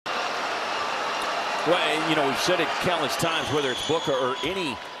Well, you know, we've said it countless times, whether it's Booker or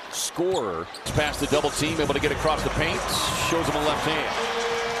any scorer, it's past the double team, able to get across the paint, shows him a left hand.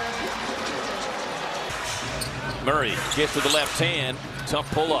 Murray gets to the left hand,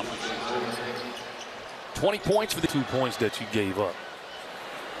 tough pull up. 20 points for the 2 points that you gave up.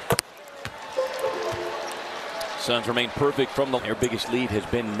 Suns remain perfect from their biggest lead has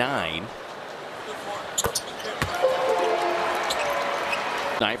been 9.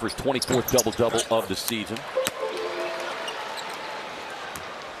 Iver's 24th double-double of the season.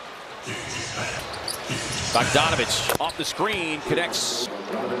 Bogdanovich off the screen, connects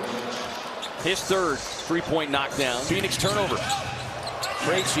his third three-point knockdown. Phoenix turnover.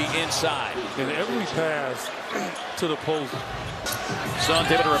 Krejci inside. And every pass to the post.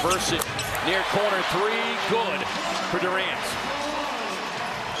 Suns able to reverse it. Near corner three, good for Durant.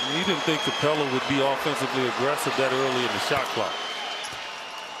 You didn't think Capella would be offensively aggressive that early in the shot clock.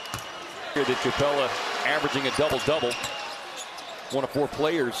 Here that Capella averaging a double-double. One of 4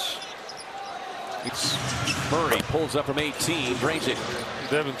 players. It's Murray pulls up from 18, drains it.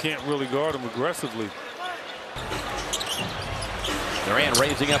 Devin can't really guard him aggressively. Durant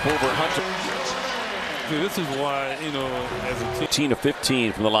raising up over Hunter. See, this is why, you know, as a team. 15 of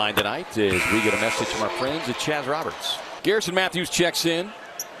 15 from the line tonight as we get a message from our friends at Chaz Roberts. Garrison Matthews checks in.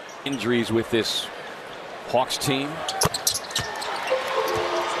 Injuries with this Hawks team.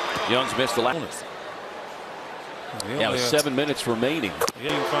 Young's missed the last. Yeah, with 7 minutes remaining.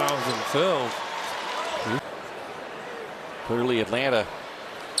 Getting fouls themselves. Clearly Atlanta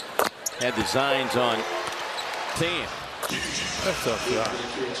had designs on 10. That's tough shot.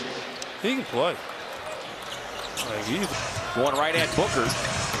 He can play. Like one right at Booker.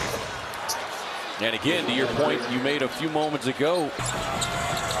 And again, to your point you made a few moments ago.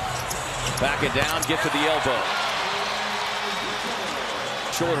 Back and down, get to the elbow.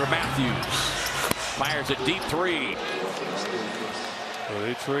 Shoulder Matthews. Fires a deep three. Well,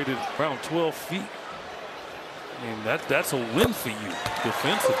 they traded around 12 feet. I mean, that's a win for you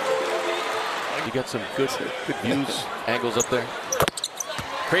defensively. You got some good views, angles up there.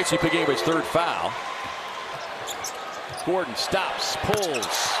 Krejci picking up his 3rd foul. Gordon stops,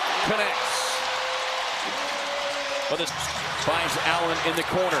 pulls, connects. But this finds Allen in the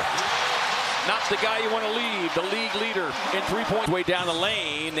corner. Not the guy you want to lead, the league leader in 3-point way down the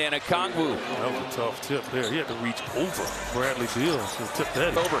lane, and Okongwu. That was a tough tip there. He had to reach over Bradley Beal to tip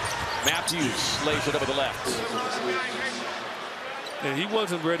that over. Matthews lays it over the left. And he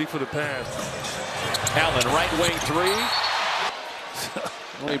wasn't ready for the pass. Allen, right wing three.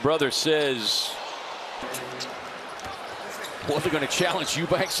 My brother says, well, they're going to challenge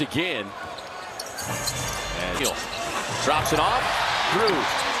Eubanks again. And Neal drops it off. Drew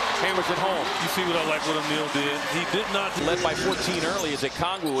hammers it home. You see what I like what Neal did? He did not. Led by 14 early as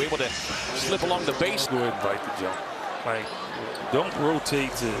Okongwu able to slip along the base. Go ahead and bite the jump. Like, don't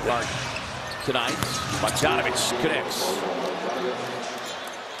rotate to that. Tonight, Bogdanovich connects.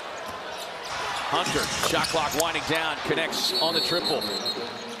 Hunter, shot clock winding down, connects on the triple.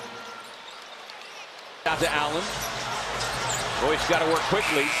 Out to Allen. Royce got to work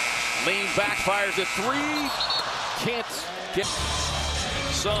quickly. Leans back, fires a three. Can't get.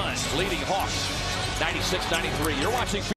 Suns leading Hawks 96-93. You're watching